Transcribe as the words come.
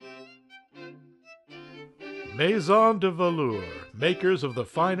Maison de Velour, makers of the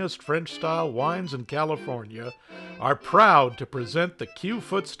finest French-style wines in California, are proud to present the Q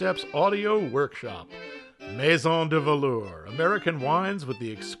Footsteps Audio Workshop. Maison de Velour, American wines with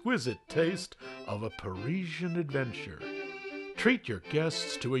the exquisite taste of a Parisian adventure. Treat your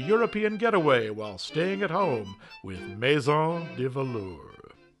guests to a European getaway while staying at home with Maison de Velour.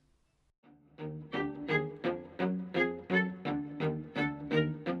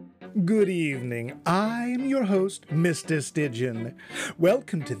 Good evening. I'm your host, Mr. Stygian.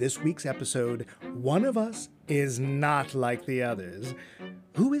 Welcome to this week's episode, One of Us is Not Like the Others.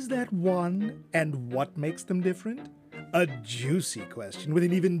 Who is that one, and what makes them different? A juicy question with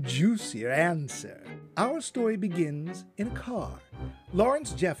an even juicier answer. Our story begins in a car.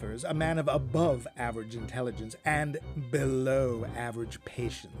 Lawrence Jeffers, a man of above-average intelligence and below-average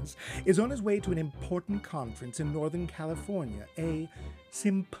patience, is on his way to an important conference in Northern California, a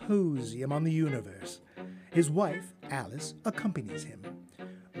symposium on the universe. His wife, Alice, accompanies him.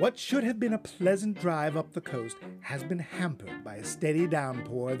 What should have been a pleasant drive up the coast has been hampered by a steady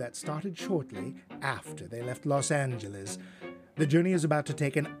downpour that started shortly after they left Los Angeles. The journey is about to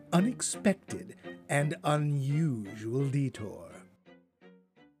take an unexpected and unusual detour.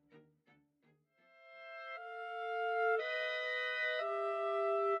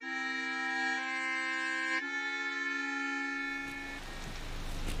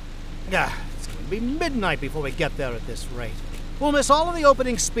 It's going to be midnight before we get there at this rate. We'll miss all of the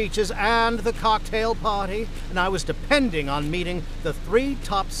opening speeches and the cocktail party, and I was depending on meeting the 3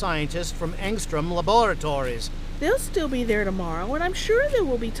 top scientists from Engstrom Laboratories. They'll still be there tomorrow, and I'm sure there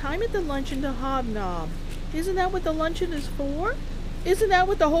will be time at the luncheon to hobnob. Isn't that what the luncheon is for? Isn't that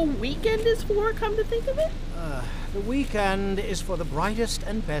what the whole weekend is for, come to think of it? The weekend is for the brightest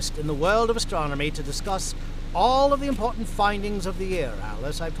and best in the world of astronomy to discuss all of the important findings of the year,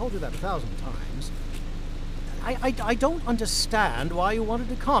 Alice. I've told you that 1,000 times. I don't understand why you wanted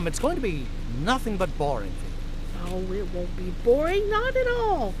to come. It's going to be nothing but boring for you. Oh, it won't be boring, not at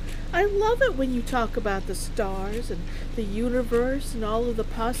all. I love it when you talk about the stars and the universe and all of the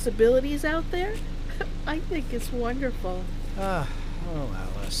possibilities out there. I think it's wonderful. Oh,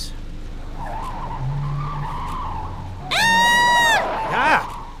 Alice.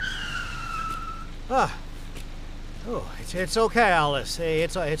 Oh, it's okay, Alice.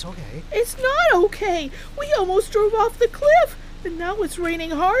 It's okay. It's not okay. We almost drove off the cliff, and now it's raining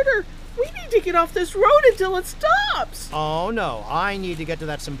harder. We need to get off this road until it stops. Oh, no. I need to get to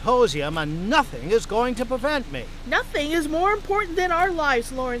that symposium, and nothing is going to prevent me. Nothing is more important than our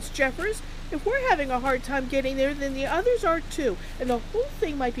lives, Lawrence Jeffers. If we're having a hard time getting there, then the others are too, and the whole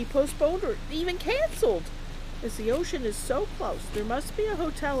thing might be postponed or even canceled. As the ocean is so close, there must be a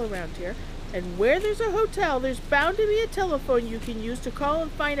hotel around here, and where there's a hotel, there's bound to be a telephone you can use to call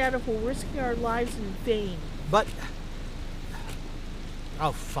and find out if we're risking our lives in vain. But...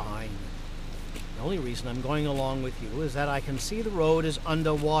 Oh, fine. The only reason I'm going along with you is that I can see the road is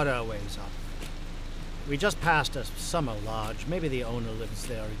underwater a ways up. We just passed a summer lodge. Maybe the owner lives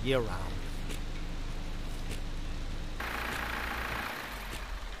there year-round.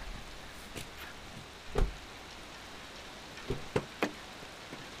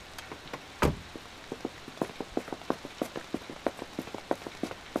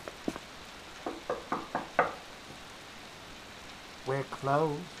 We're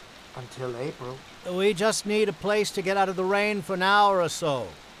closed until April. We just need a place to get out of the rain for an hour or so.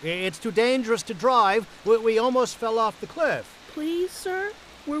 It's too dangerous to drive. We almost fell off the cliff. Please, sir?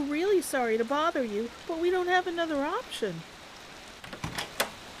 We're really sorry to bother you, but we don't have another option.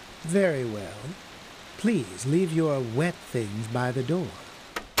 Very well. Please leave your wet things by the door.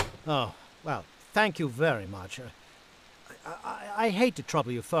 Oh, well, thank you very much. I hate to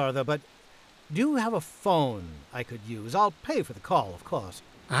trouble you further, but do you have a phone I could use? I'll pay for the call, of course.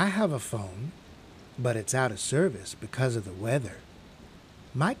 I have a phone, but it's out of service because of the weather.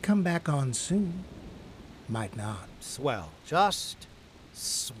 Might come back on soon. Might not. Swell. Just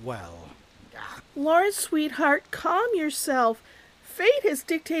swell. Lawrence, sweetheart, calm yourself. Fate has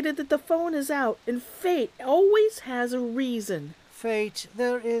dictated that the phone is out, and fate always has a reason. Fate?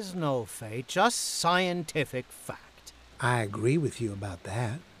 There is no fate, just scientific fact. I agree with you about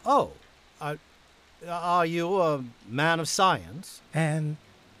that. Oh, are you a man of science? An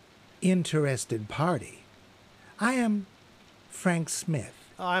interested party. I am Frank Smith.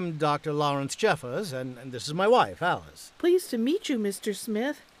 I'm Dr. Lawrence Jeffers, and this is my wife, Alice. Pleased to meet you, Mr.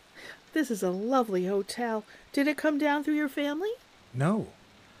 Smith. This is a lovely hotel. Did it come down through your family? No.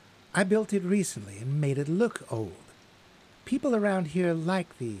 I built it recently and made it look old. People around here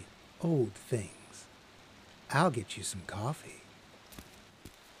like the old things. I'll get you some coffee.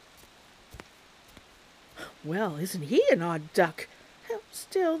 Well, isn't he an odd duck?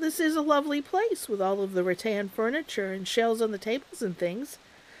 Still, this is a lovely place with all of the rattan furniture and shells on the tables and things.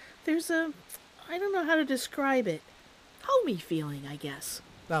 There's I don't know how to describe it. Homey feeling, I guess.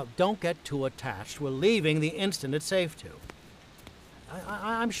 Now, don't get too attached. We're leaving the instant it's safe to.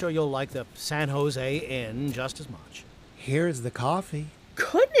 I'm sure you'll like the San Jose Inn just as much. Here's the coffee.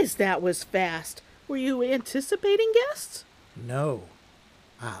 Goodness, that was fast. Were you anticipating guests? No,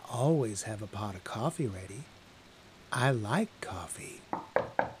 I always have a pot of coffee ready. I like coffee.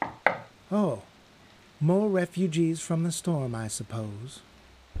 Oh, more refugees from the storm, I suppose.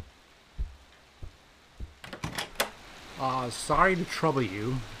 Sorry to trouble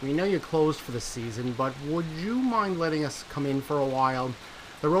you. We know you're closed for the season, but would you mind letting us come in for a while?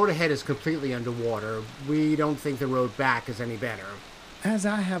 The road ahead is completely underwater. We don't think the road back is any better. As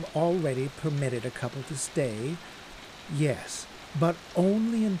I have already permitted a couple to stay, yes, but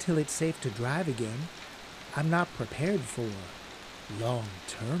only until it's safe to drive again. I'm not prepared for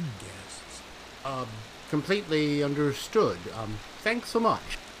long-term guests. Completely understood. Thanks so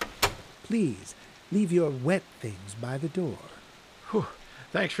much. Please, leave your wet things by the door. Whew.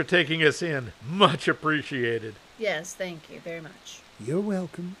 Thanks for taking us in. Much appreciated. Yes, thank you very much. You're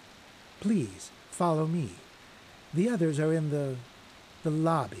welcome. Please, follow me. The others are in the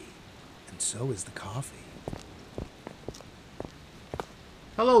lobby, and so is the coffee.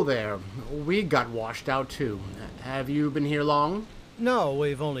 Hello there. We got washed out too. Have you been here long? No,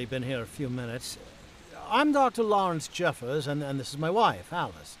 we've only been here a few minutes. I'm Dr. Lawrence Jeffers, and this is my wife,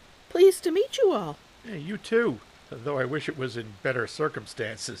 Alice. Pleased to meet you all. Yeah, you too, though I wish it was in better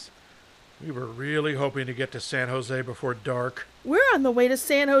circumstances. We were really hoping to get to San Jose before dark. We're on the way to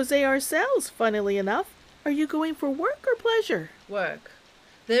San Jose ourselves, funnily enough. Are you going for work or pleasure? Work.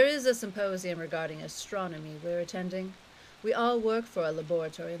 There is a symposium regarding astronomy we're attending. We all work for a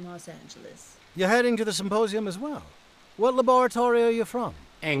laboratory in Los Angeles. You're heading to the symposium as well. What laboratory are you from?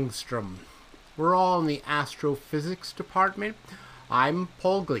 Angstrom. We're all in the astrophysics department. I'm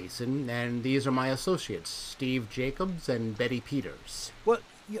Paul Gleason, and these are my associates, Steve Jacobs and Betty Peters. What?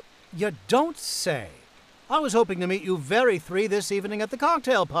 You don't say. I was hoping to meet you very three this evening at the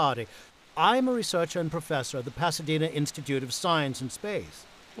cocktail party. I'm a researcher and professor at the Pasadena Institute of Science and Space.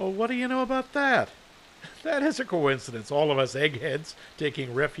 Well, what do you know about that? That is a coincidence, all of us eggheads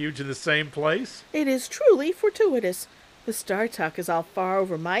taking refuge in the same place. It is truly fortuitous. The star talk is all far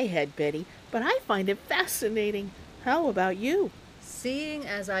over my head, Betty, but I find it fascinating. How about you? Seeing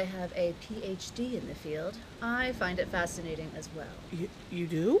as I have a PhD in the field, I find it fascinating as well. You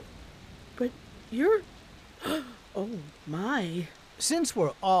do? But you're... Oh, my. Since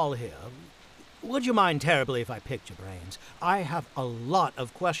we're all here, would you mind terribly if I picked your brains? I have a lot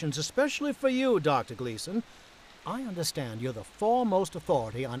of questions, especially for you, Dr. Gleason. I understand you're the foremost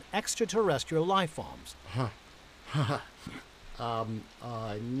authority on extraterrestrial life forms.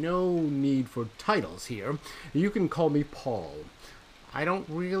 No need for titles here. You can call me Paul. I don't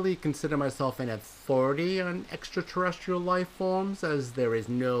really consider myself an authority on extraterrestrial life forms, as there is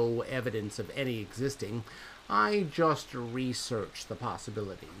no evidence of any existing. I just research the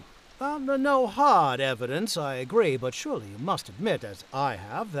possibility. No hard evidence, I agree, but surely you must admit, as I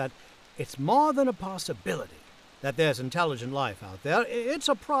have, that it's more than a possibility that there's intelligent life out there. It's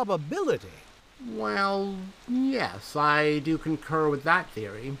a probability. Well, yes, I do concur with that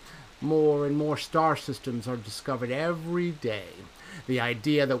theory. More and more star systems are discovered every day. The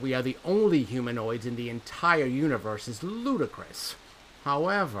idea that we are the only humanoids in the entire universe is ludicrous.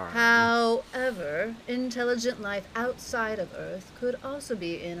 However, intelligent life outside of Earth could also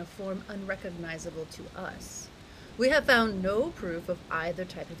be in a form unrecognizable to us. We have found no proof of either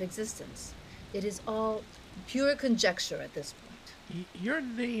type of existence. It is all pure conjecture at this point. Your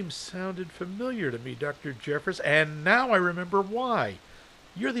name sounded familiar to me, Dr. Jeffers, and now I remember why.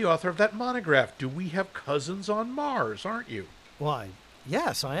 You're the author of that monograph, Do We Have Cousins on Mars, aren't you? Why,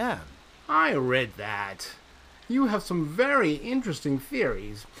 yes, I am. I read that. You have some very interesting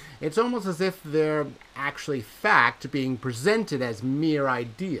theories. It's almost as if they're actually fact being presented as mere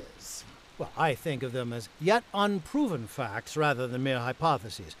ideas. Well, I think of them as yet unproven facts rather than mere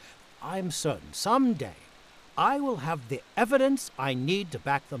hypotheses. I'm certain someday I will have the evidence I need to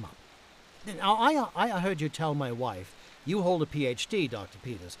back them up. Now, I heard you tell my wife you hold a PhD, Dr.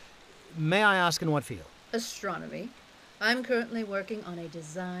 Peters. May I ask in what field? Astronomy. I'm currently working on a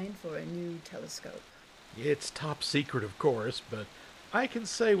design for a new telescope. It's top secret, of course, but I can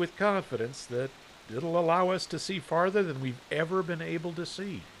say with confidence that it'll allow us to see farther than we've ever been able to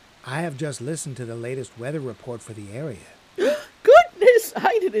see. I have just listened to the latest weather report for the area. Goodness,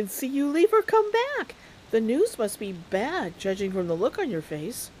 I didn't see you leave or come back. The news must be bad, judging from the look on your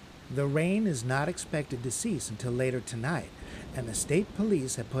face. The rain is not expected to cease until later tonight, and the state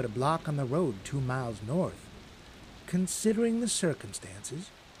police have put a block on the road 2 miles north. Considering the circumstances,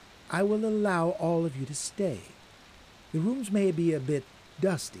 I will allow all of you to stay. The rooms may be a bit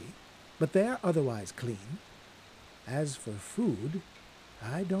dusty, but they are otherwise clean. As for food,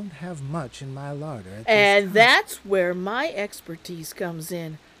 I don't have much in my larder at this And time. that's where my expertise comes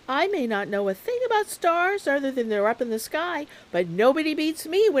in. I may not know a thing about stars other than they're up in the sky, but nobody beats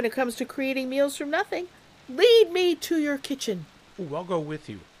me when it comes to creating meals from nothing. Lead me to your kitchen. Ooh, I'll go with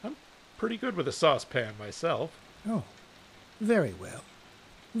you. I'm pretty good with a saucepan myself. Oh, very well.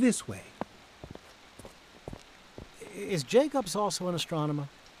 This way. Is Jacobs also an astronomer?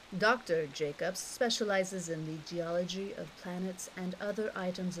 Dr. Jacobs specializes in the geology of planets and other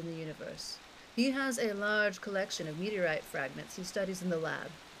items in the universe. He has a large collection of meteorite fragments he studies in the lab.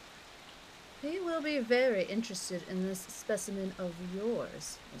 He will be very interested in this specimen of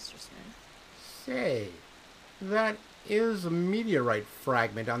yours, Mr. Smith. Say, that is a meteorite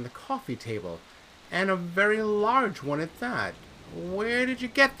fragment on the coffee table, and a very large one at that. Where did you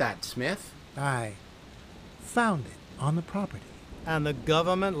get that, Smith? I found it on the property. And the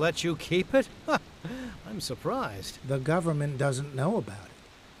government lets you keep it? I'm surprised. The government doesn't know about it.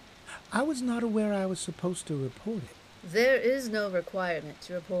 I was not aware I was supposed to report it. There is no requirement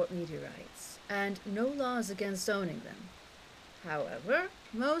to report meteorites, and no laws against owning them. However,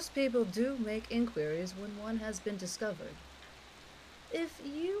 most people do make inquiries when one has been discovered. If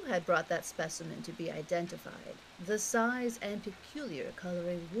you had brought that specimen to be identified, the size and peculiar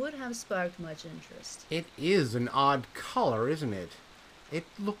coloring would have sparked much interest. It is an odd color, isn't it? It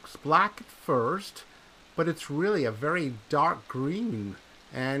looks black at first, but it's really a very dark green,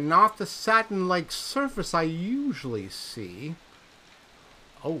 and not the satin-like surface I usually see.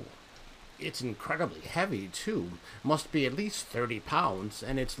 Oh, it's incredibly heavy, too. Must be at least 30 pounds,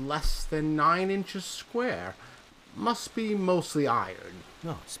 and it's less than 9 inches square. Must be mostly iron.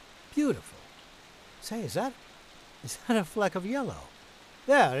 No, it's beautiful. Say, is that a fleck of yellow?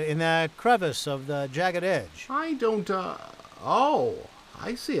 There, in that crevice of the jagged edge. I don't, oh,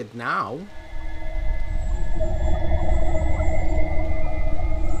 I see it now.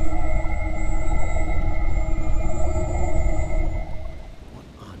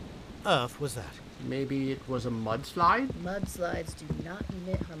 What on earth was that? Maybe it was a mudslide? Mudslides do not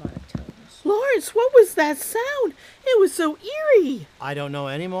emit harmonic tones. Lawrence, what was that sound? It was so eerie. I don't know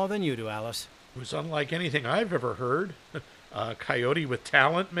any more than you do, Alice. It was unlike anything I've ever heard. A coyote with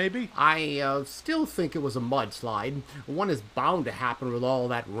talent, maybe? I still think it was a mudslide. One is bound to happen with all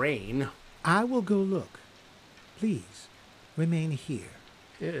that rain. I will go look. Please, remain here.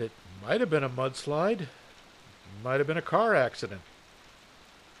 It might have been a mudslide. Might have been a car accident.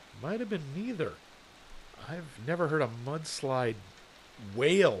 Might have been neither. I've never heard a mudslide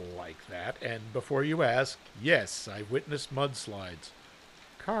wail like that, and before you ask, yes, I've witnessed mudslides.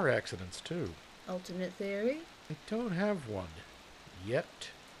 Car accidents, too. Alternate theory? I don't have one. Yet.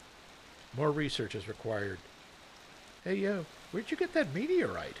 More research is required. Hey, where'd you get that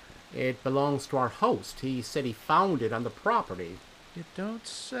meteorite? It belongs to our host. He said he found it on the property. You don't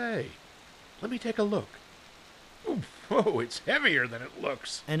say. Let me take a look. Ooh, whoa, it's heavier than it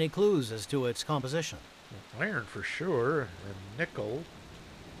looks. Any clues as to its composition? Iron for sure, and nickel.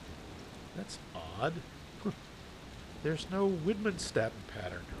 That's odd. There's no Widmanstatten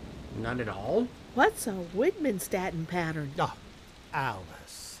pattern. None at all? What's a Widmanstatten pattern? Oh,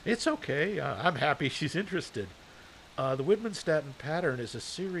 Alice. It's okay. I'm happy she's interested. The Widmanstatten pattern is a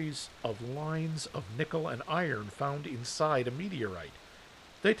series of lines of nickel and iron found inside a meteorite.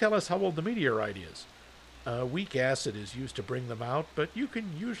 They tell us how old the meteorite is. Weak acid is used to bring them out, but you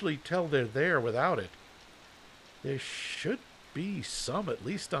can usually tell they're there without it. There should be some, at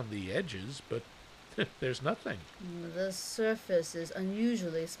least on the edges, but there's nothing. The surface is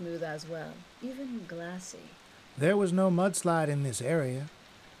unusually smooth as well, even glassy. There was no mudslide in this area.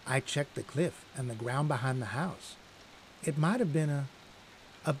 I checked the cliff and the ground behind the house. It might have been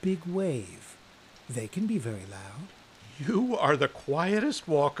a big wave. They can be very loud. You are the quietest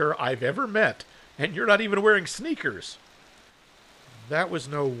walker I've ever met, and you're not even wearing sneakers. That was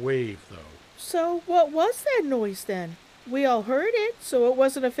no wave, though. So what was that noise then? We all heard it, so it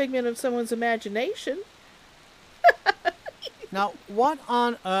wasn't a figment of someone's imagination. Now, what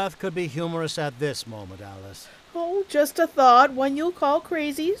on earth could be humorous at this moment, Alice? Oh, just a thought, one you'll call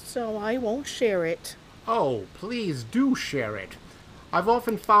crazy, so I won't share it. Oh, please do share it. I've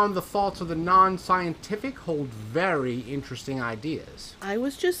often found the thoughts of the non-scientific hold very interesting ideas. I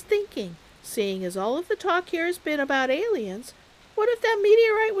was just thinking, seeing as all of the talk here has been about aliens, what if that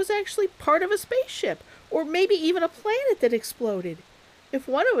meteorite was actually part of a spaceship, or maybe even a planet that exploded? If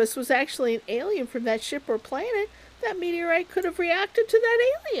one of us was actually an alien from that ship or planet, that meteorite could have reacted to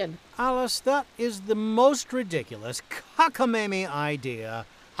that alien. Alice, that is the most ridiculous, cockamamie idea.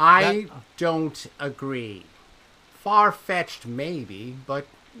 I don't agree. Far-fetched, maybe, but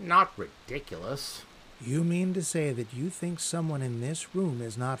not ridiculous. You mean to say that you think someone in this room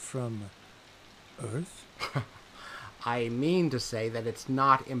is not from Earth? I mean to say that it's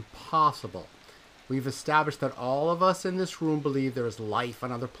not impossible. We've established that all of us in this room believe there is life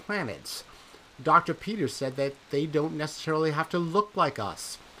on other planets. Dr. Peters said that they don't necessarily have to look like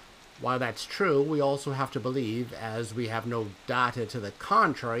us. While that's true, we also have to believe, as we have no data to the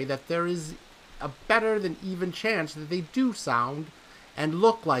contrary, that there is a better than even chance that they do sound and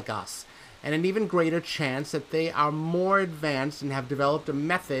look like us, and an even greater chance that they are more advanced and have developed a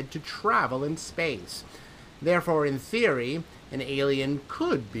method to travel in space. Therefore, in theory, an alien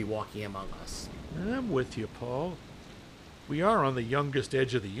could be walking among us. I'm with you, Paul. We are on the youngest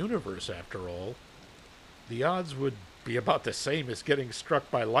edge of the universe, after all. The odds would be about the same as getting struck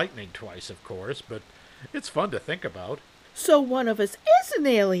by lightning twice, of course, but it's fun to think about. So one of us is an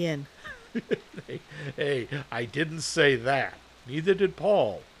alien. Hey, I didn't say that. Neither did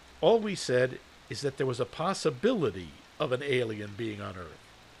Paul. All we said is that there was a possibility of an alien being on Earth.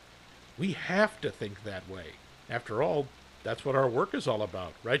 We have to think that way. After all, that's what our work is all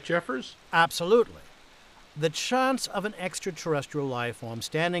about, right, Jeffers? Absolutely. The chance of an extraterrestrial life form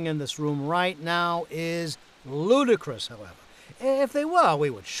standing in this room right now is ludicrous, however. If they were, we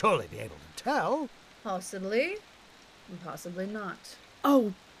would surely be able to tell. Possibly, and possibly not.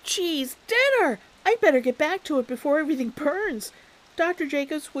 Oh, geez, dinner! I'd better get back to it before everything burns. Dr.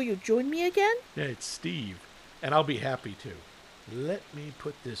 Jacobs, will you join me again? Yeah, it's Steve, and I'll be happy to. Let me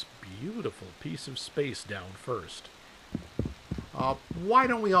put this beautiful piece of space down first. Why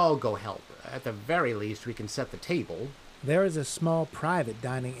don't we all go help? At the very least, we can set the table. There is a small private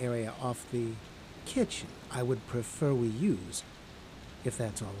dining area off the kitchen I would prefer we use, if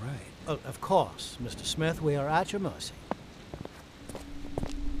that's all right. Of course, Mr. Smith, we are at your mercy.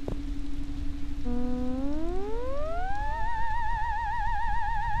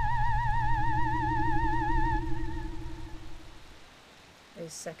 A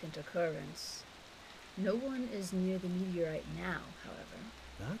second occurrence. No one is near the meteorite now, however.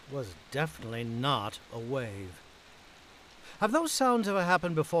 That was definitely not a wave. Have those sounds ever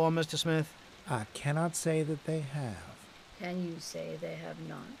happened before, Mr. Smith? I cannot say that they have. Can you say they have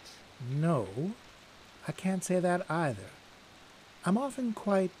not? No, I can't say that either. I'm often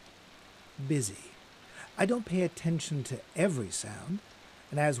quite busy. I don't pay attention to every sound,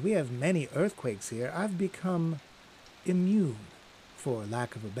 and as we have many earthquakes here, I've become immune, for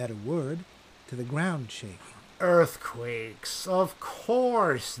lack of a better word, to the ground shaking. Earthquakes, of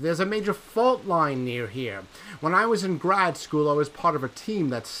course. There's a major fault line near here. When I was in grad school, I was part of a team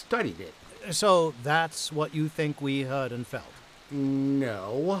that studied it. So that's what you think we heard and felt?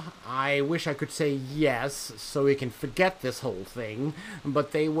 No, I wish I could say yes, so we can forget this whole thing,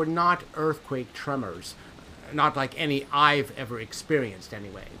 but they were not earthquake tremors. Not like any I've ever experienced,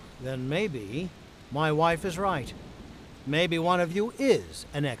 anyway. Then maybe my wife is right. Maybe one of you is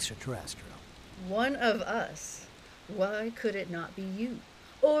an extraterrestrial. One of us? Why could it not be you?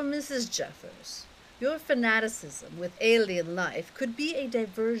 Or Mrs. Jeffers? Your fanaticism with alien life could be a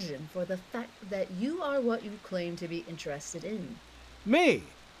diversion for the fact that you are what you claim to be interested in. Me?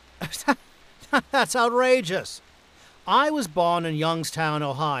 That's outrageous. I was born in Youngstown,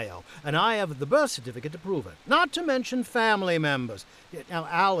 Ohio, and I have the birth certificate to prove it. Not to mention family members. Now,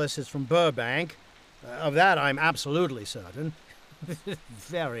 Alice is from Burbank. Of that, I'm absolutely certain.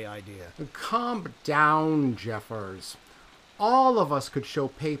 Very idea. Calm down, Jeffers. All of us could show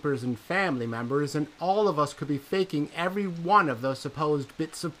papers and family members, and all of us could be faking every one of those supposed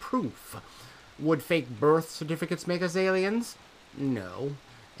bits of proof. Would fake birth certificates make us aliens? No.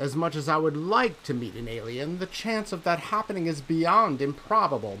 As much as I would like to meet an alien, the chance of that happening is beyond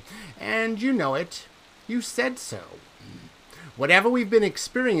improbable. And you know it. You said so. Whatever we've been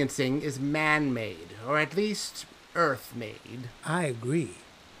experiencing is man-made, or at least Earth-made. I agree.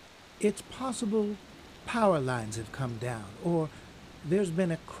 It's possible power lines have come down, or there's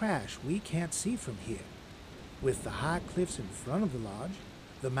been a crash we can't see from here. With the high cliffs in front of the lodge,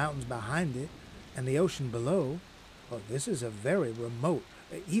 the mountains behind it, and the ocean below, well, this is a very remote,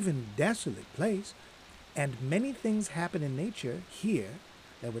 even desolate place, and many things happen in nature here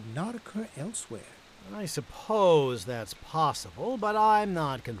that would not occur elsewhere. I suppose that's possible, but I'm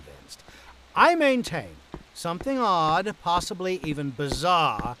not convinced. I maintain something odd, possibly even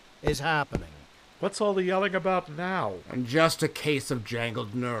bizarre, is happening. What's all the yelling about now? Just a case of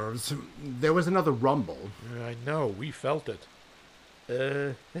jangled nerves. There was another rumble. I know, we felt it.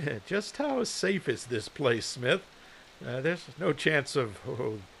 Just how safe is this place, Smith? There's no chance of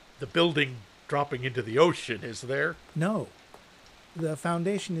the building dropping into the ocean, is there? No. The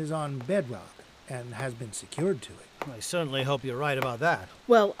foundation is on bedrock and has been secured to it. I certainly hope you're right about that.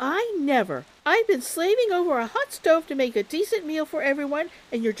 Well, I never. I've been slaving over a hot stove to make a decent meal for everyone,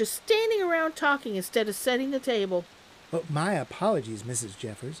 and you're just standing around talking instead of setting the table. Oh, my apologies, Mrs.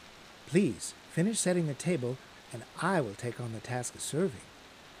 Jeffers. Please, finish setting the table, and I will take on the task of serving.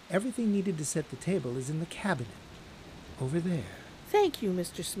 Everything needed to set the table is in the cabinet. Over there. Thank you,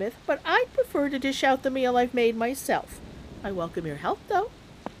 Mr. Smith, but I'd prefer to dish out the meal I've made myself. I welcome your help, though.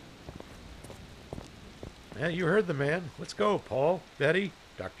 Yeah, you heard the man. Let's go, Paul, Betty,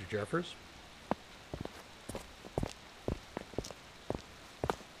 Dr. Jeffers.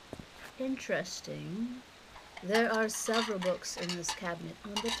 Interesting. There are several books in this cabinet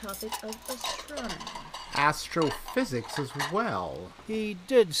on the topic of astronomy. Astrophysics as well. He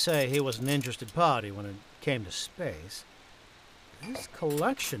did say he was an interested party when it came to space. This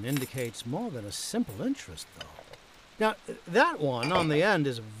collection indicates more than a simple interest, though. Now, that one on the end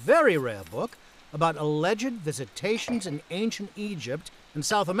is a very rare book about alleged visitations in ancient Egypt and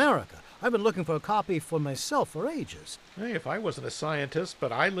South America. I've been looking for a copy for myself for ages. Hey, if I wasn't a scientist,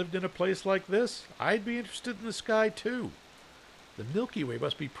 but I lived in a place like this, I'd be interested in the sky, too. The Milky Way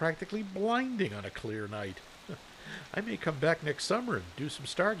must be practically blinding on a clear night. I may come back next summer and do some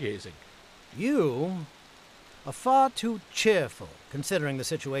stargazing. You are far too cheerful, considering the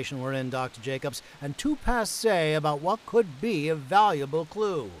situation we're in, Dr. Jacobs, and too passé about what could be a valuable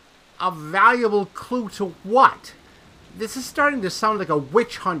clue. A valuable clue to what? This is starting to sound like a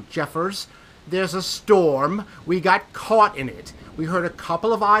witch hunt, Jeffers. There's a storm. We got caught in it. We heard a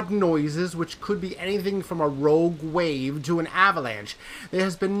couple of odd noises, which could be anything from a rogue wave to an avalanche. There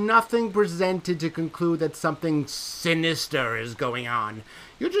has been nothing presented to conclude that something sinister is going on.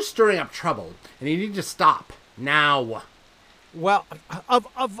 You're just stirring up trouble, and you need to stop. Now. Well,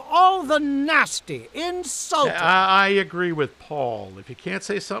 of all the nasty, insulting... I agree with Paul. If you can't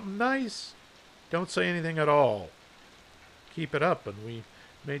say something nice, don't say anything at all. Keep it up, and we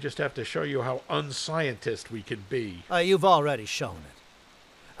may just have to show you how unscientist we can be. You've already shown it.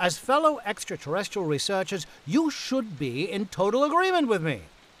 As fellow extraterrestrial researchers, you should be in total agreement with me.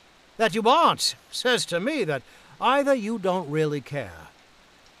 That you aren't says to me that either you don't really care,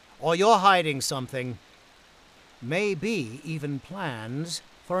 or you're hiding something. Maybe even plans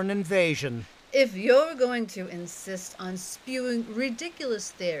for an invasion. If you're going to insist on spewing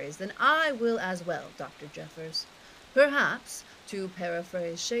ridiculous theories, then I will as well, Dr. Jeffers. Perhaps, to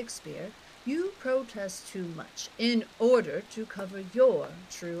paraphrase Shakespeare, you protest too much in order to cover your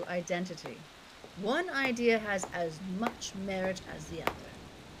true identity. One idea has as much merit as the other.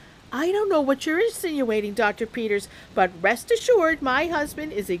 I don't know what you're insinuating, Dr. Peters, but rest assured my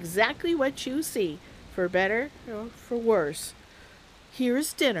husband is exactly what you see, for better or for worse.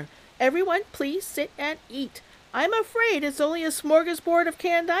 Here's dinner. Everyone, please sit and eat. I'm afraid it's only a smorgasbord of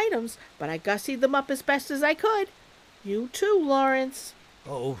canned items, but I gussied them up as best as I could. You too, Lawrence.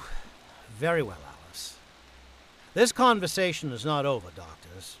 Oh, very well, Alice. This conversation is not over,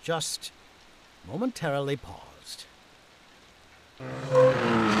 doctors. Just momentarily paused.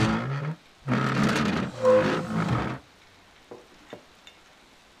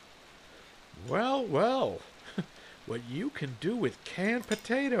 Well, well. What you can do with canned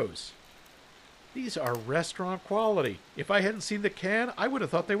potatoes. These are restaurant quality. If I hadn't seen the can, I would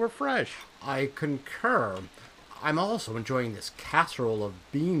have thought they were fresh. I concur. I'm also enjoying this casserole of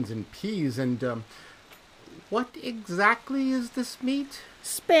beans and peas, and, what exactly is this meat?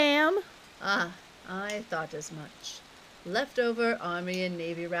 Spam. Ah, I thought as much. Leftover Army and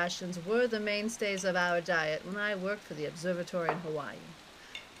Navy rations were the mainstays of our diet when I worked for the observatory in Hawaii.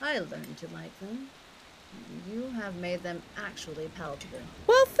 I learned to like them. You have made them actually palatable.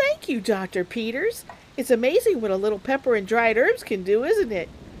 Well, thank you, Dr. Peters. It's amazing what a little pepper and dried herbs can do, isn't it?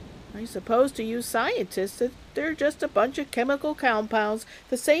 I suppose to you scientists that they're just a bunch of chemical compounds,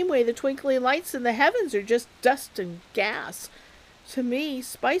 the same way the twinkling lights in the heavens are just dust and gas. To me,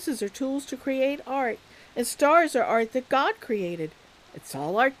 spices are tools to create art, and stars are art that God created. It's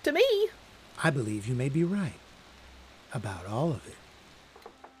all art to me. I believe you may be right about all of it.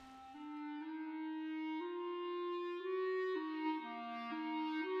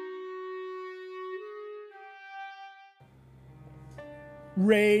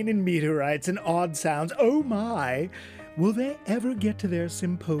 Rain and meteorites and odd sounds. Oh my! Will they ever get to their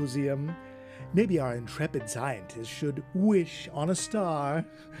symposium? Maybe our intrepid scientists should wish on a star.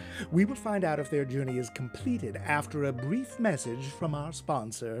 We will find out if their journey is completed after a brief message from our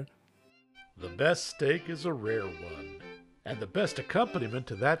sponsor. The best steak is a rare one. And the best accompaniment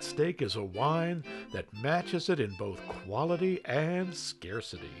to that steak is a wine that matches it in both quality and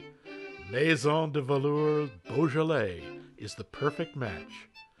scarcity. Maison de Valour Beaujolais is the perfect match.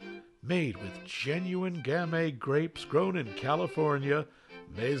 Made with genuine Gamay grapes grown in California,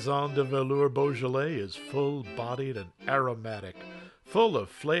 Maison de Valour Beaujolais is full-bodied and aromatic, full of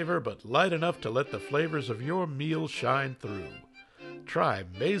flavor but light enough to let the flavors of your meal shine through. Try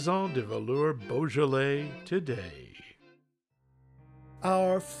Maison de Valour Beaujolais today.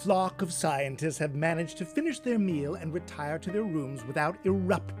 Our flock of scientists have managed to finish their meal and retire to their rooms without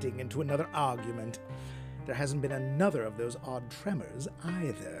erupting into another argument. There hasn't been another of those odd tremors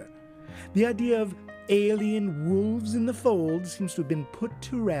either. The idea of alien wolves in the fold seems to have been put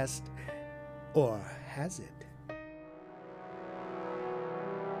to rest. Or has it?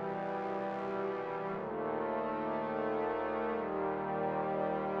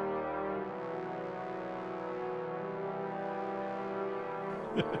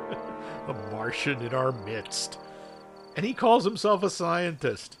 A Martian in our midst. And he calls himself a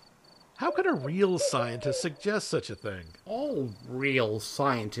scientist. How could a real scientist suggest such a thing? All real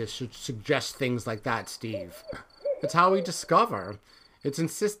scientists should suggest things like that, Steve. It's how we discover. It's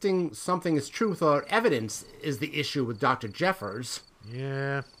insisting something is truth or evidence is the issue with Dr. Jeffers.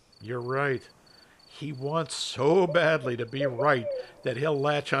 Yeah, you're right. He wants so badly to be right that he'll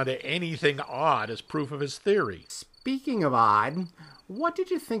latch onto anything odd as proof of his theory. Speaking of odd, what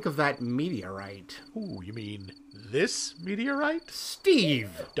did you think of that meteorite? Ooh, you mean this meteorite? Steve!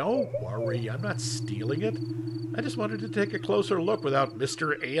 Don't worry, I'm not stealing it. I just wanted to take a closer look without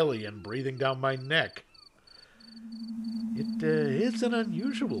Mr. Alien breathing down my neck. It is an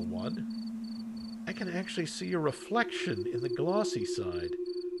unusual one. I can actually see a reflection in the glossy side.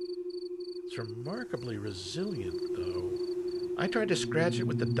 It's remarkably resilient, though. I tried to scratch it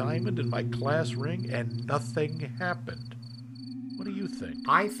with the diamond in my class ring, and nothing happened. What do you think?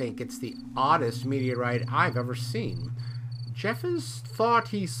 I think it's the oddest meteorite I've ever seen. Jeffers thought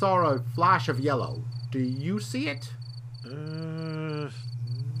he saw a flash of yellow. Do you see it? No.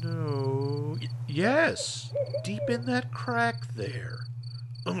 Yes, deep in that crack there.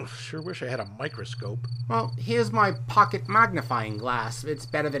 Oh, sure wish I had a microscope. Well, here's my pocket magnifying glass. It's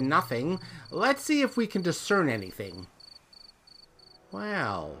better than nothing. Let's see if we can discern anything.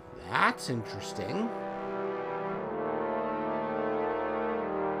 Well, that's interesting.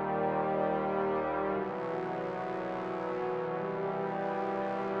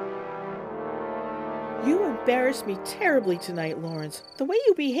 You embarrassed me terribly tonight, Lawrence. The way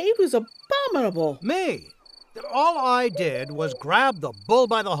you behaved was abominable. Me? All I did was grab the bull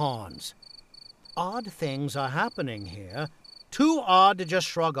by the horns. Odd things are happening here. Too odd to just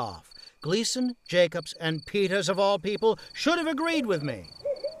shrug off. Gleason, Jacobs, and Peters, of all people, should have agreed with me.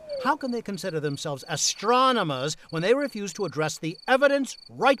 How can they consider themselves astronomers when they refuse to address the evidence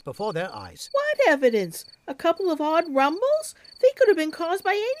right before their eyes? What evidence? A couple of odd rumbles? They could have been caused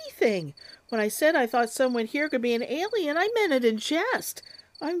by anything. When I said I thought someone here could be an alien, I meant it in jest.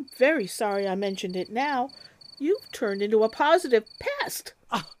 I'm very sorry I mentioned it now. You've turned into a positive pest.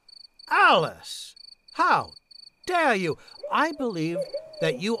 Alice! How dare you? I believe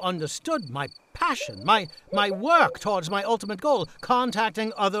that you understood my passion, my work towards my ultimate goal,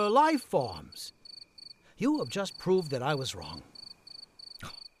 contacting other life forms. You have just proved that I was wrong.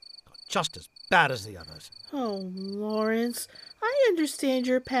 Just as bad as the others. Oh, Lawrence, I understand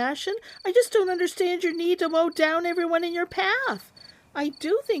your passion. I just don't understand your need to mow down everyone in your path. I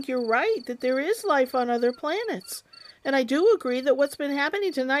do think you're right that there is life on other planets. And I do agree that what's been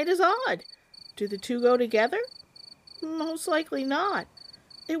happening tonight is odd. Do the two go together? Most likely not.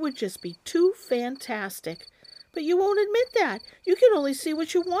 It would just be too fantastic. But you won't admit that. You can only see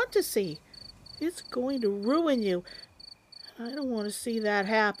what you want to see. It's going to ruin you. I don't want to see that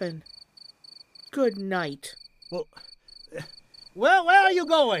happen. Good night. Well, where are you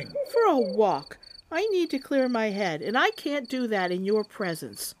going? For a walk. I need to clear my head, and I can't do that in your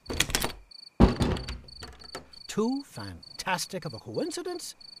presence. Too fantastic of a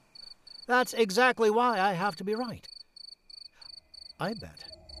coincidence? That's exactly why I have to be right. I bet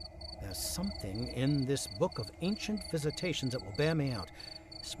there's something in this book of ancient visitations that will bear me out.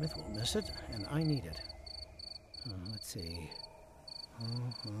 Smith will miss it, and I need it. Let's see.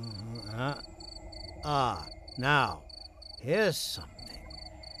 Now, here's something.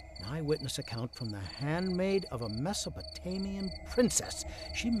 An eyewitness account from the handmaid of a Mesopotamian princess.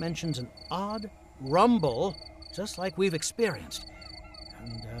 She mentions an odd rumble, just like we've experienced.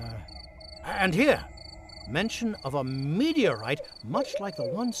 And here, mention of a meteorite, much like the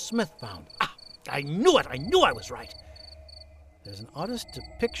one Smith found. I knew it! I knew I was right. There's an artist's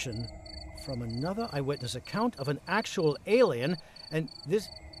depiction from another eyewitness account of an actual alien, and this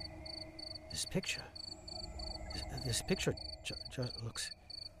picture. This picture just looks...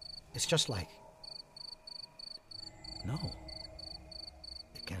 It's just like... No.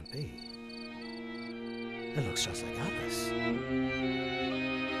 It can't be. It looks just like Alice.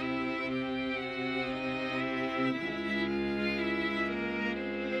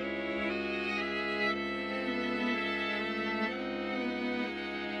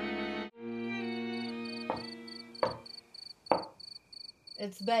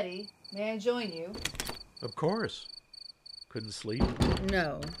 It's Betty. May I join you? Of course. Couldn't sleep?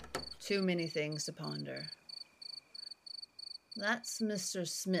 No. Too many things to ponder. That's Mr.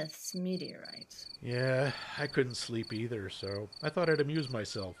 Smith's meteorite. Yeah, I couldn't sleep either, so I thought I'd amuse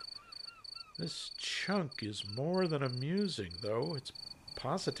myself. This chunk is more than amusing, though. It's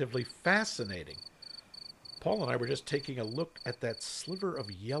positively fascinating. Paul and I were just taking a look at that sliver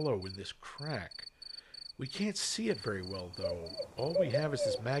of yellow in this crack. We can't see it very well, though. All we have is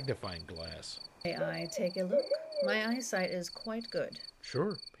this magnifying glass. May I take a look? My eyesight is quite good.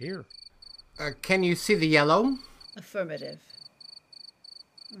 Sure, here. Can you see the yellow? Affirmative.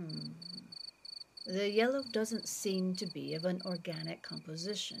 The yellow doesn't seem to be of an organic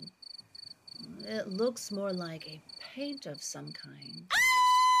composition. It looks more like a paint of some kind.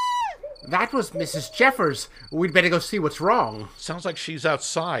 That was Mrs. Jeffers. We'd better go see what's wrong. Sounds like she's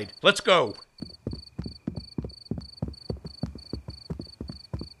outside. Let's go.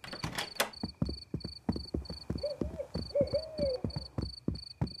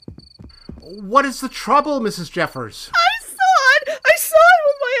 What is the trouble, Mrs. Jeffers? I saw it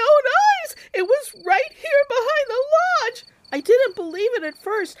with my own eyes. It was right here behind the lodge. I didn't believe it at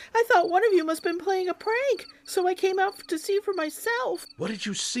first. I thought one of you must have been playing a prank, so I came out to see for myself. What did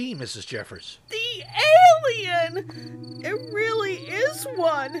you see, Mrs. Jeffers? The alien! It really is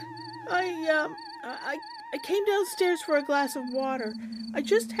one. I came downstairs for a glass of water. I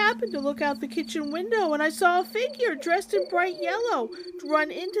just happened to look out the kitchen window and I saw a figure dressed in bright yellow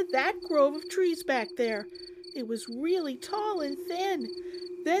run into that grove of trees back there. It was really tall and thin.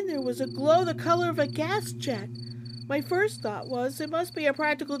 Then there was a glow the color of a gas jet. My first thought was it must be a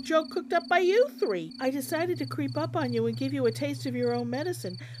practical joke cooked up by you three. I decided to creep up on you and give you a taste of your own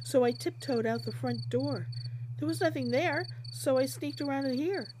medicine, so I tiptoed out the front door. There was nothing there, so I sneaked around in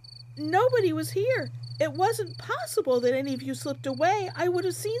here. Nobody was here. It wasn't possible that any of you slipped away. I would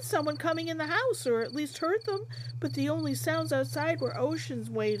have seen someone coming in the house, or at least heard them, but the only sounds outside were ocean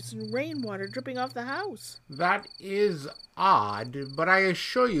waves and rainwater dripping off the house. That is odd, but I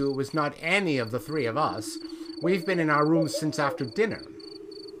assure you it was not any of the three of us. We've been in our rooms since after dinner.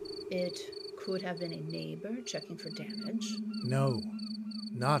 It could have been a neighbor checking for damage. No,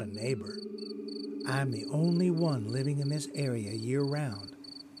 not a neighbor. I'm the only one living in this area year-round.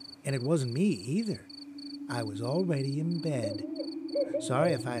 And it wasn't me either. I was already in bed.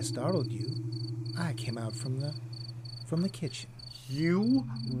 Sorry if I startled you. I came out from the kitchen. You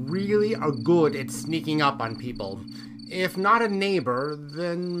really are good at sneaking up on people. If not a neighbor,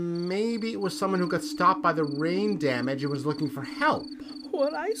 then maybe it was someone who got stopped by the rain damage and was looking for help.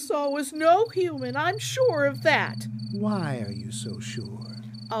 What I saw was no human, I'm sure of that. Why are you so sure?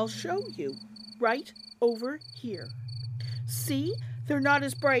 I'll show you. Right over here. See? They're not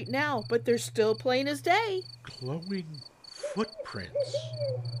as bright now, but they're still plain as day. Glowing footprints.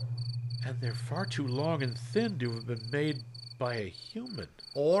 And they're far too long and thin to have been made by a human.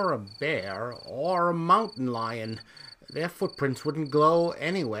 Or a bear, or a mountain lion. Their footprints wouldn't glow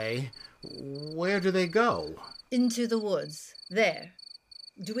anyway. Where do they go? Into the woods. There.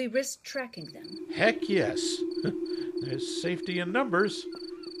 Do we risk tracking them? Heck yes. There's safety in numbers.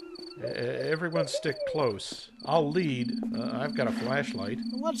 Everyone stick close. I'll lead. I've got a flashlight.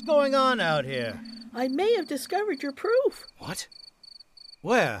 What's going on out here? I may have discovered your proof. What?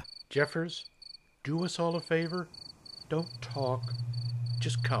 Where? Jeffers, do us all a favor. Don't talk.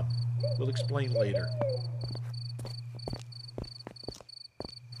 Just come. We'll explain later.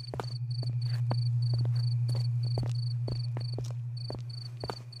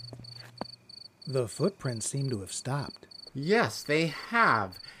 The footprints seem to have stopped. Yes, they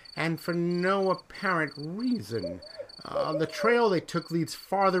have, and for no apparent reason. The trail they took leads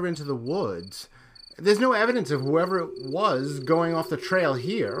farther into the woods. There's no evidence of whoever it was going off the trail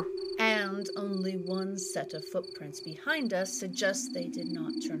here. And only one set of footprints behind us suggests they did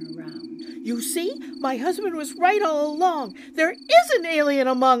not turn around. You see? My husband was right all along. There is an alien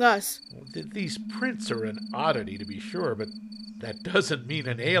among us. These prints are an oddity, to be sure, but that doesn't mean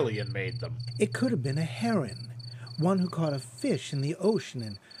an alien made them. It could have been a heron, one who caught a fish in the ocean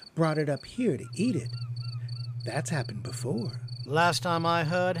and brought it up here to eat it. That's happened before. Last time I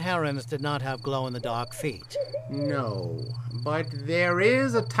heard, herons did not have glow-in-the-dark feet. No, but there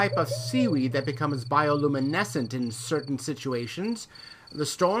is a type of seaweed that becomes bioluminescent in certain situations. The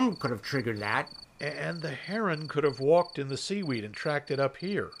storm could have triggered that. And the heron could have walked in the seaweed and tracked it up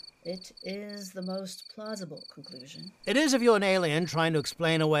here. It is the most plausible conclusion. It is if you're an alien trying to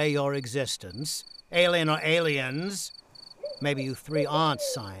explain away your existence. Alien or aliens. Maybe you three aren't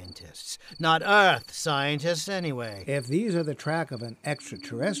scientists. Not Earth scientists, anyway. If these are the track of an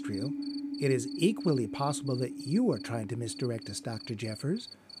extraterrestrial, it is equally possible that you are trying to misdirect us, Dr. Jeffers.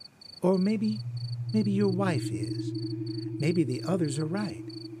 Or maybe your wife is. Maybe the others are right.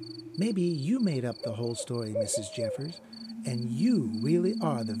 Maybe you made up the whole story, Mrs. Jeffers, and you really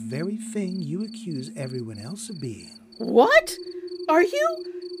are the very thing you accuse everyone else of being. What? Are you?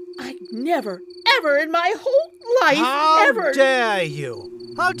 I never, ever in my whole life, How ever... dare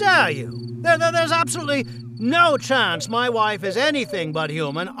you? How dare you? There's absolutely no chance my wife is anything but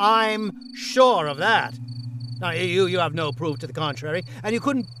human. I'm sure of that. Now, you have no proof to the contrary, and you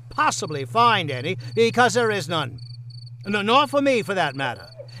couldn't possibly find any, because there is none. No, nor for me, for that matter.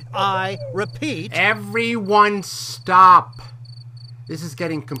 I repeat... Everyone stop! This is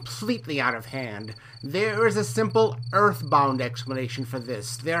getting completely out of hand. There is a simple earthbound explanation for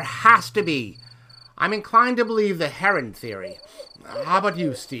this. There has to be. I'm inclined to believe the heron theory. How about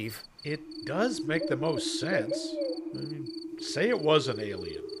you, Steve? It does make the most sense. I mean, say it was an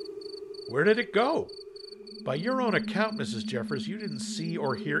alien. Where did it go? By your own account, Mrs. Jeffers, you didn't see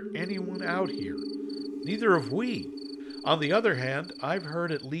or hear anyone out here. Neither have we. On the other hand, I've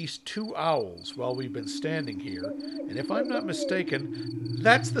heard at least 2 owls while we've been standing here, and if I'm not mistaken,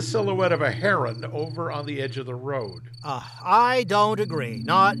 that's the silhouette of a heron over on the edge of the road. I don't agree,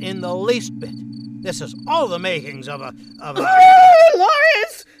 not in the least bit. This is all the makings of a...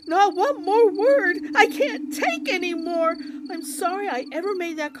 Lawrence! Not one more word! I can't take any more! I'm sorry I ever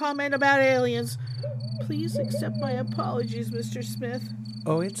made that comment about aliens. Please accept my apologies, Mr. Smith.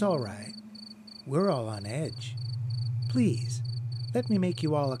 Oh, it's all right. We're all on edge. Please, let me make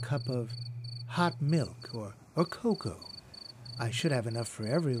you all a cup of hot milk or cocoa. I should have enough for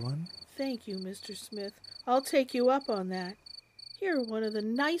everyone. Thank you, Mr. Smith. I'll take you up on that. You're one of the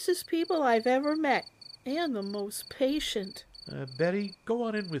nicest people I've ever met, and the most patient. Betty, go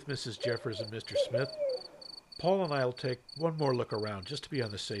on in with Mrs. Jeffers and Mr. Smith. Paul and I'll take one more look around, just to be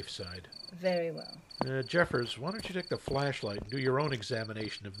on the safe side. Very well. Jeffers, why don't you take the flashlight and do your own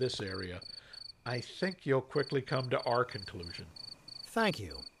examination of this area? I think you'll quickly come to our conclusion. Thank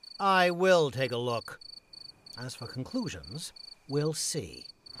you. I will take a look. As for conclusions, we'll see.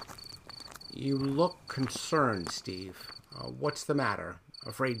 You look concerned, Steve. What's the matter?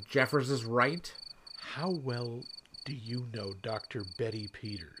 Afraid Jeffers is right? How well do you know Dr. Betty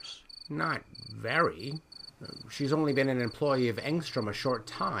Peters? Not very. She's only been an employee of Engstrom a short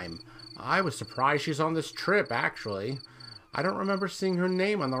time. I was surprised she's on this trip, actually. I don't remember seeing her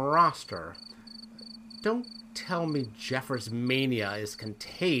name on the roster. Don't tell me Jeffers' mania is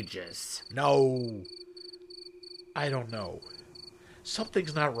contagious. No. I don't know.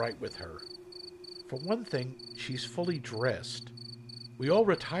 Something's not right with her. For one thing, she's fully dressed. We all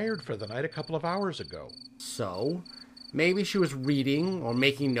retired for the night a couple of hours ago. So? Maybe she was reading or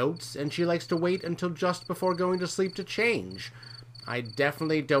making notes, and she likes to wait until just before going to sleep to change. I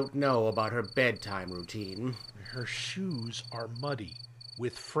definitely don't know about her bedtime routine. Her shoes are muddy,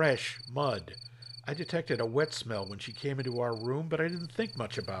 with fresh mud. I detected a wet smell when she came into our room, but I didn't think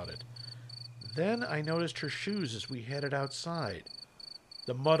much about it. Then I noticed her shoes as we headed outside.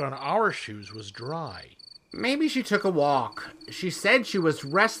 The mud on our shoes was dry. Maybe she took a walk. She said she was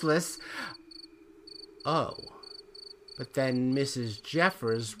restless. Oh. But then Mrs.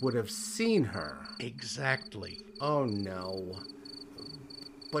 Jeffers would have seen her. Exactly. Oh, no.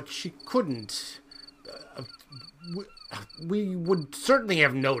 But she couldn't. We would certainly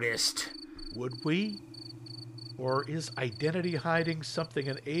have noticed. Would we? Or is identity hiding something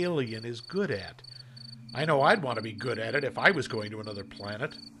an alien is good at? I know I'd want to be good at it if I was going to another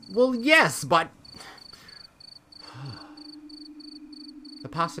planet. Well, yes, but... The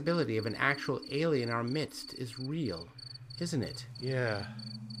possibility of an actual alien in our midst is real, isn't it? Yeah,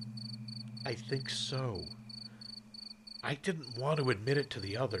 I think so. I didn't want to admit it to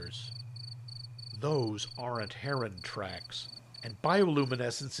the others. Those aren't heron tracks, and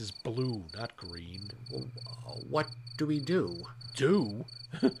bioluminescence is blue, not green. What do we do? Do?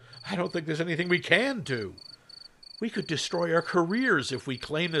 I don't think there's anything we can do. We could destroy our careers if we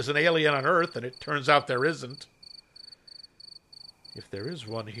claim there's an alien on Earth and it turns out there isn't. If there is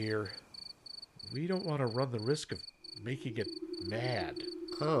one here, we don't want to run the risk of making it mad.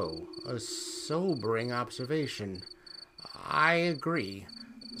 Oh, a sobering observation. I agree.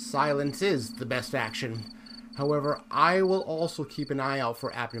 Silence is the best action. However, I will also keep an eye out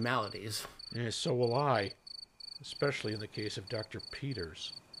for abnormalities. Yeah, so will I. Especially in the case of Dr.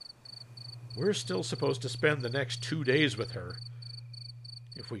 Peters. We're still supposed to spend the next 2 days with her.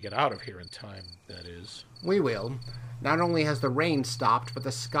 If we get out of here in time, that is. We will. Not only has the rain stopped, but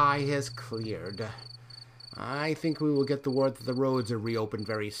the sky has cleared. I think we will get the word that the roads are reopened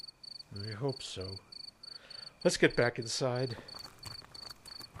very soon. I hope so. Let's get back inside.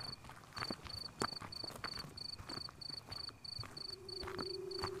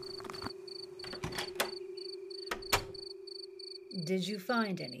 Did you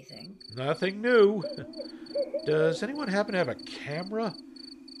find anything? Nothing new. Does anyone happen to have a camera?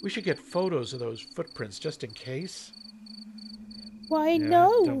 We should get photos of those footprints just in case. Why, Yeah,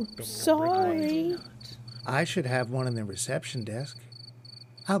 no. don't Sorry. I should have one in the reception desk.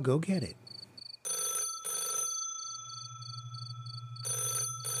 I'll go get it.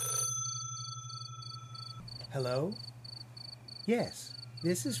 Hello? Yes,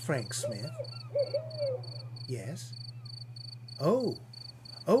 this is Frank Smith. Yes? Oh,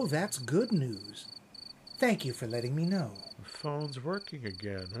 that's good news. Thank you for letting me know. The phone's working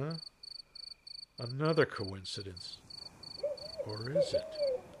again, huh? Another coincidence. Or is it?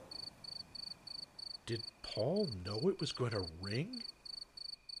 Did Paul know it was going to ring?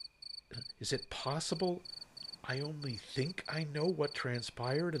 Is it possible I only think I know what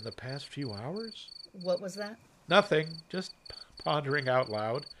transpired in the past few hours? What was that? Nothing, just pondering out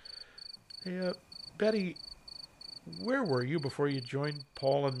loud. Hey, Betty, where were you before you joined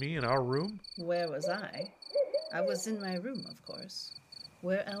Paul and me in our room? Where was I? I was in my room, of course.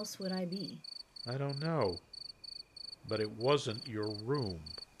 Where else would I be? I don't know. But it wasn't your room.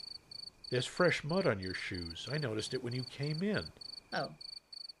 There's fresh mud on your shoes. I noticed it when you came in. Oh.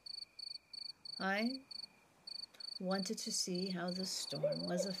 I wanted to see how the storm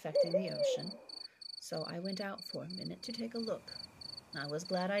was affecting the ocean, so I went out for a minute to take a look. I was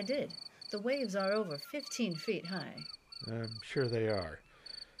glad I did. The waves are over 15 feet high. I'm sure they are.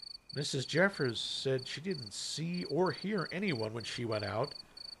 Mrs. Jeffers said she didn't see or hear anyone when she went out,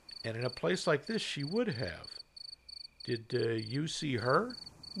 and in a place like this she would have. Did you see her?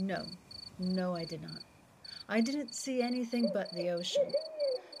 No, I did not. I didn't see anything but the ocean.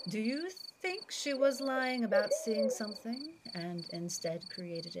 Do you think she was lying about seeing something and instead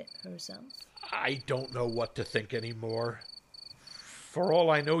created it herself? I don't know what to think anymore. For all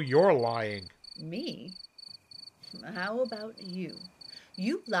I know, you're lying. Me? How about you?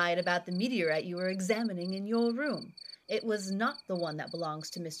 You lied about the meteorite you were examining in your room. It was not the one that belongs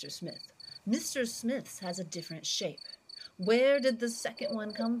to Mr. Smith. Mr. Smith's has a different shape. Where did the second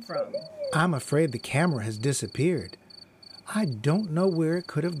one come from? I'm afraid the camera has disappeared. I don't know where it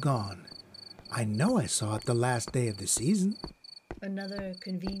could have gone. I know I saw it the last day of the season. Another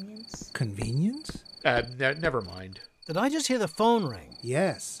convenience? Convenience? Never mind. Did I just hear the phone ring?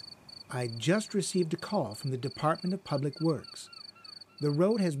 Yes. I just received a call from the Department of Public Works. The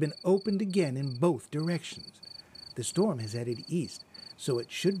road has been opened again in both directions. The storm has headed east, so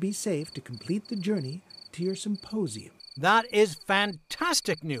it should be safe to complete the journey to your symposium. That is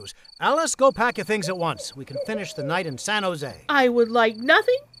fantastic news. Alice, go pack your things at once. We can finish the night in San Jose. I would like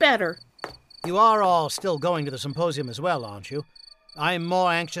nothing better. You are all still going to the symposium as well, aren't you? I'm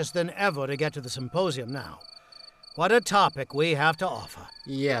more anxious than ever to get to the symposium now. What a topic we have to offer.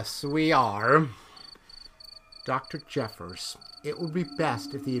 Yes, we are. Dr. Jeffers, it would be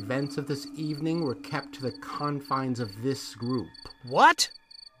best if the events of this evening were kept to the confines of this group. What?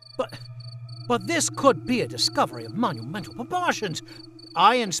 But this could be a discovery of monumental proportions.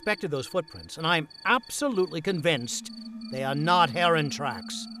 I inspected those footprints, and I'm absolutely convinced they are not heron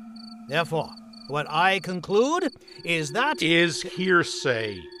tracks. Therefore, what I conclude is that... Is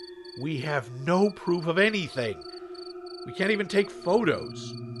hearsay. We have no proof of anything. We can't even take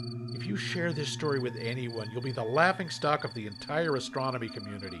photos. If you share this story with anyone, you'll be the laughingstock of the entire astronomy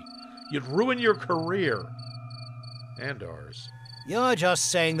community. You'd ruin your career. And ours. You're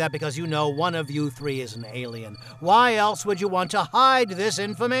just saying that because you know one of you three is an alien. Why else would you want to hide this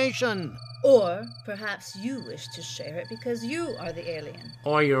information? Or perhaps you wish to share it because you are the alien.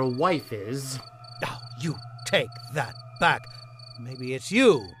 Or your wife is. Oh, you take that back. Maybe it's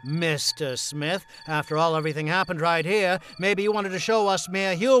you, Mr. Smith. After all, everything happened right here. Maybe you wanted to show us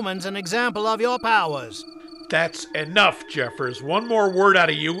mere humans an example of your powers. That's enough, Jeffers. One more word out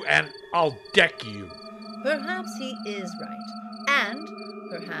of you, and I'll deck you. Perhaps he is right. And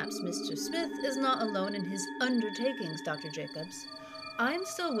perhaps Mr. Smith is not alone in his undertakings, Dr. Jacobs. I'm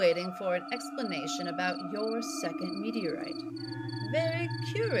still waiting for an explanation about your second meteorite. very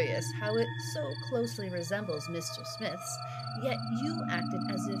curious how it so closely resembles Mr. Smith's, yet you acted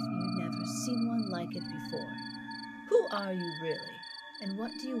as if you'd never seen one like it before. Who are you really, and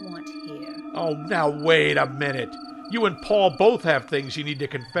what do you want here? Oh, now wait a minute. You and Paul both have things you need to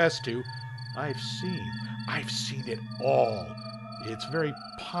confess to. I've seen it all. It's very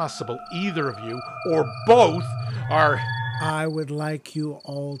possible either of you, or both, are... I would like you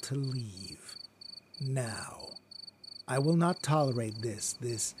all to leave. Now. I will not tolerate this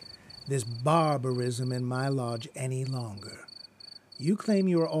barbarism in my lodge any longer. You claim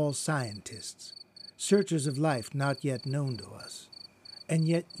you are all scientists, searchers of life not yet known to us, and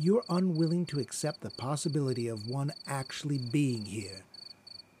yet you're unwilling to accept the possibility of one actually being here.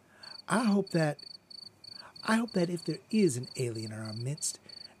 I hope that if there is an alien in our midst,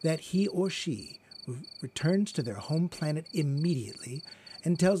 that he or she returns to their home planet immediately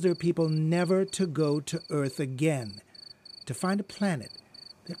and tells their people never to go to Earth again, to find a planet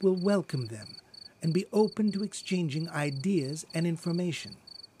that will welcome them and be open to exchanging ideas and information.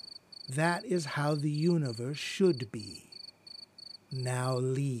 That is how the universe should be. Now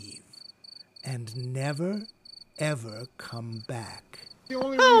leave, and never, ever come back.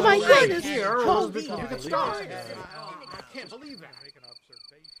 Oh my goodness! I can't believe that.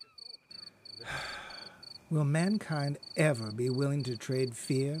 Will mankind ever be willing to trade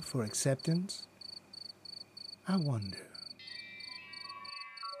fear for acceptance? I wonder.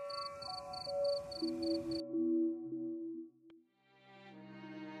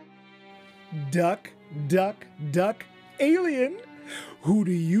 Duck, duck, duck, alien! Who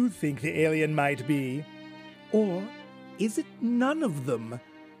do you think the alien might be? Or is it none of them?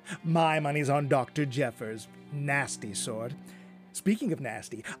 My money's on Dr. Jeffers. Nasty sort. Speaking of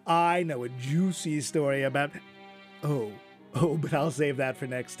nasty, I know a juicy story about... Oh, but I'll save that for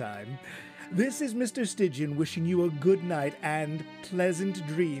next time. This is Mr. Stygian wishing you a good night and pleasant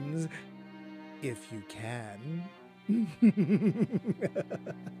dreams. If you can.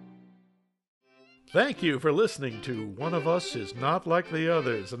 Thank you for listening to One of Us Is Not Like the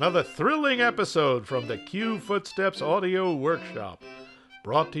Others, another thrilling episode from the Q Footsteps Audio Workshop,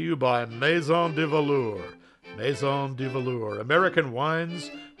 brought to you by Maison de Velours. Maison de Velours, American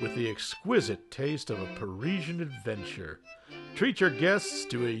wines with the exquisite taste of a Parisian adventure. Treat your guests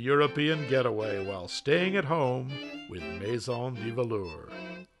to a European getaway while staying at home with Maison de Velours.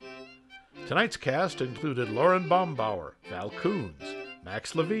 Tonight's cast included Lauren Bombauer, Val Coons,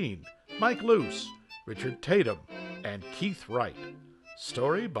 Max Levine, Mike Luce, Richard Tatum, and Keith Wright.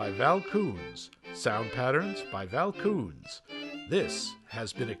 Story by Val Coons. Sound patterns by Val Coons. This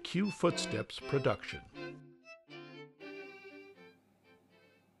has been a Q Footsteps production.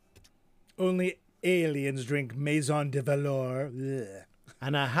 Only aliens drink Maison de Velours. Ugh.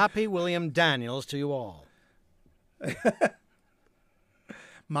 And a happy William Daniels to you all.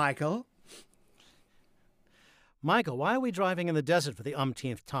 Michael? Michael, why are we driving in the desert for the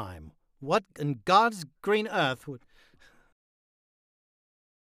umpteenth time? What in God's green earth would...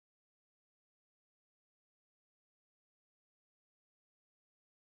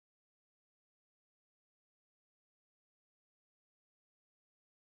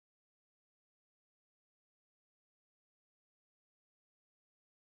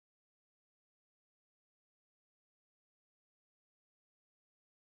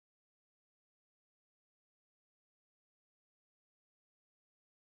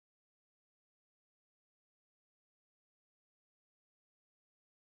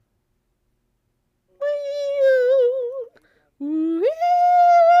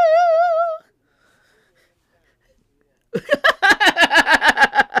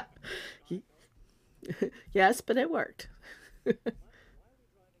 Yes, but it worked.